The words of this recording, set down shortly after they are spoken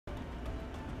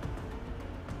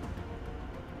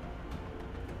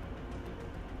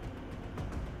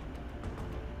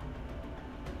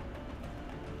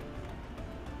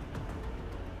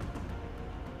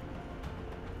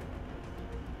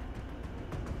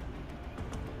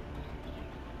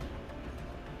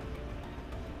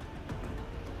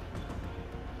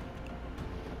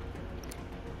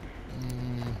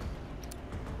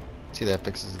See, that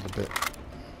fixes it a bit.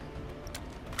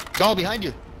 Go behind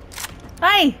you.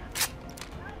 Hi.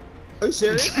 Are you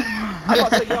serious? I'm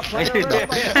about to say y'all playing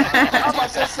already. I'm about to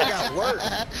say this got worse.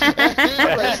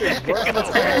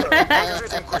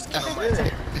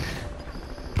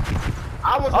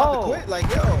 I was about to quit, like,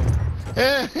 yo.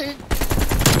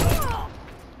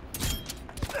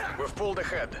 We've pulled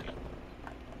ahead.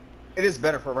 It is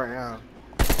better for right now.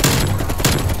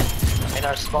 In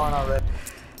our spawn already.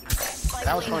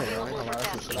 That was funny, though. I ain't gonna lie.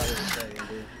 That's some shit I didn't say,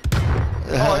 dude.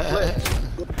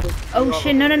 Oh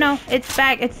shit, no. It's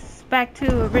back. It's back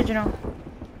to original.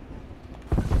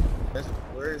 That's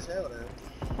weird as hell, then.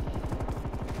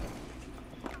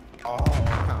 Oh,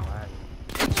 kind of lag.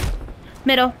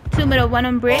 Middle. Two middle. One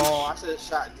on bridge. Oh, I should have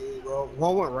shot D, bro.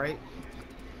 One went right.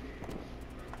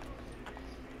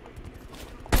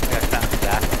 I got shot in the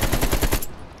back.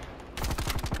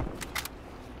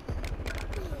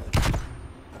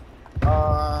 I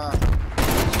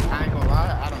ain't gonna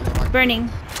lie. I don't know. Burning.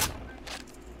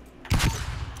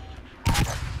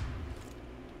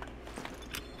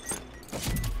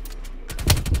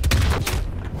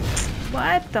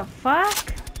 What the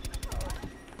fuck?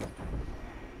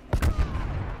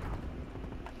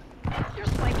 Your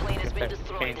spy plane has been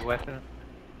destroyed. Change weapon.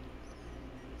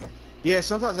 Yeah,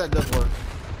 sometimes that does work.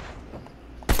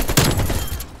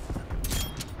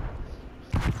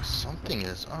 Something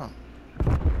is up.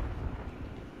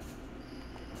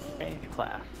 Change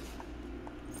class.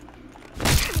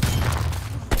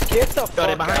 Get the fuck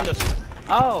out. Behind us.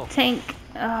 Oh. Tank.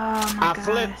 Oh my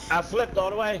gosh. I flipped all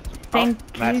the way. Thank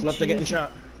you. I flipped to getting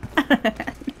shot.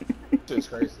 It's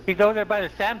crazy. He's over there by the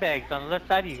sandbags on the left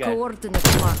side of you guys.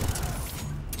 Coordinates marked.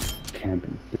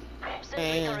 Camping.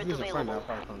 Man, he's a friend. I'll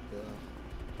probably come kill.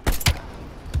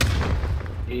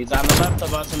 He's on the left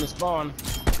of us in the spawn.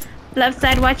 Left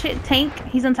side, watch it. Tank.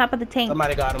 He's on top of the tank.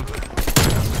 Somebody got him.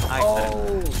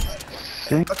 Oh.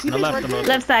 Okay. Oh, The left of us.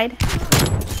 Left side.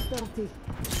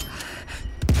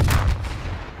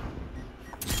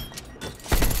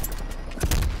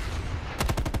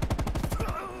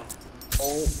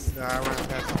 Oh, God, I ran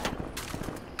past him.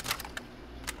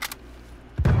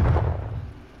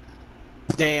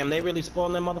 Damn, they really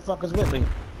spawned them motherfuckers with me.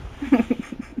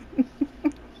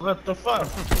 What the fuck?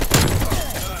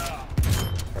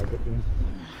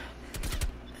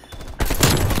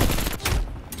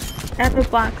 Ammo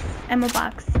box. Ammo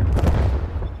box.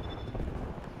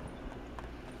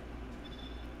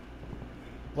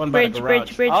 One by the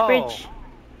Bridge, garage. bridge.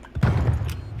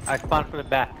 I spawned for the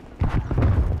back.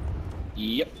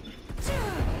 Yep.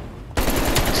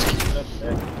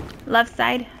 Left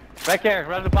side. Right there,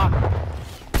 right in the box.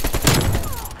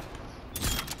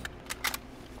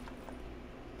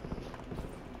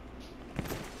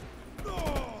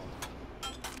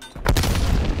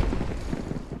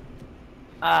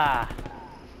 Ah.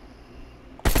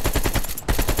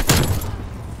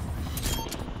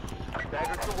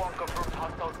 Dagger 2-1 confirms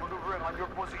hostiles maneuvering on your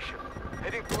position.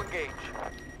 Heading to engage.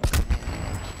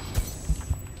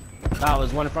 Oh,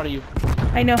 there's one in front of you.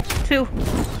 I know. Two.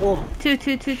 Oh. Two.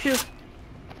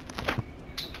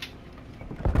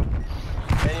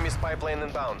 Enemy spy plane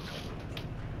inbound.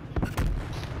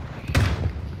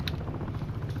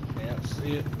 Can't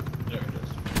see it. There it is.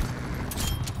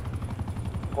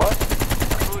 What?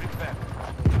 Good effect.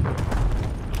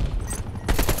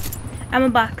 Ammo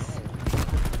box.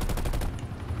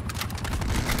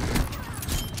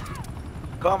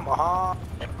 Come on.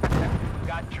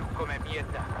 Got you, come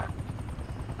mierda.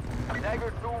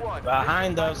 Dagger 2-1.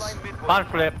 Behind us. Spawn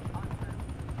flip.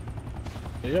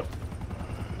 Yep.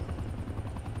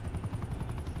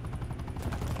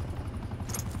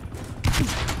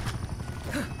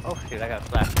 Oh shit, I got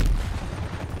slapped.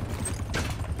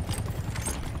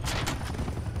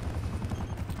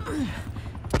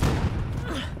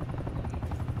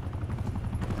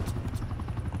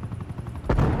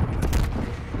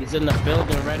 He's in the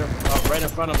building right in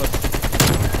front of us.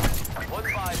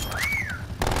 1-5.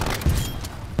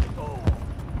 Oh.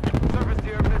 Service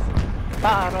here missing.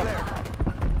 Ah,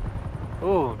 no.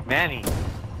 Ooh, Manny.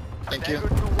 Thank you.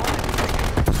 Dagger 2-1.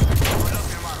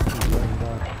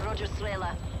 Roger,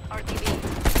 Strela. RTV.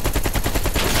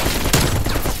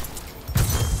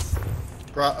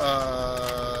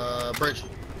 Bridge.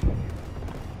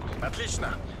 Отлично.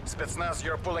 Spetsnaz,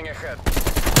 you're pulling ahead.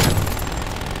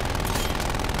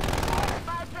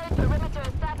 Perimeter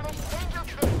established. Danger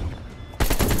free.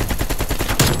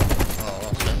 Oh,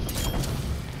 okay.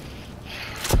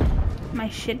 My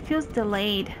shit feels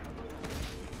delayed.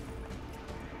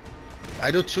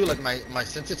 I do too. Like my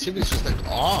sensitivity is just like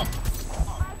off.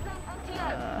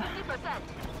 MTS, 50%.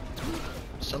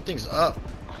 Something's up.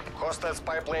 Hostile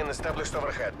spy plane established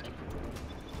overhead.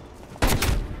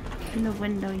 In the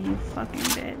window, you fucking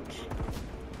bitch.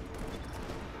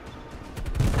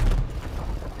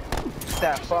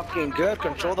 That fucking good.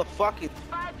 Control the fucking.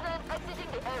 Spy plane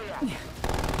exiting the area.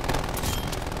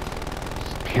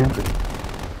 Camping.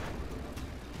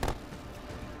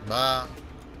 Nah.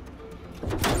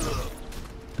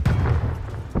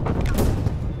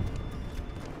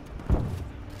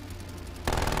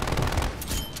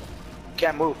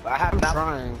 Can't move. I have that.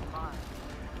 Trying.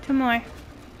 2 more.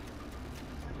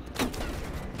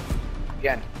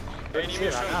 Again. Any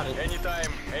Shit, I got mission, it.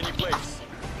 anytime, any place.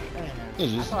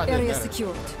 Area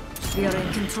secured. We are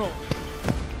in control.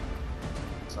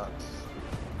 Sucks.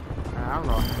 I don't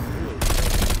know.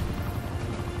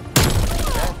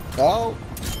 Oh.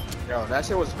 Yo, that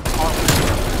shit was awesome.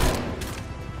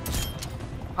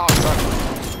 Oh, sorry.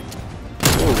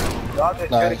 Y'all did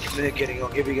good at Nice. communicating. I'll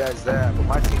give you guys that. But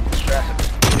my team was trash.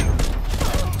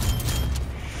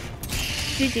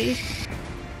 GG.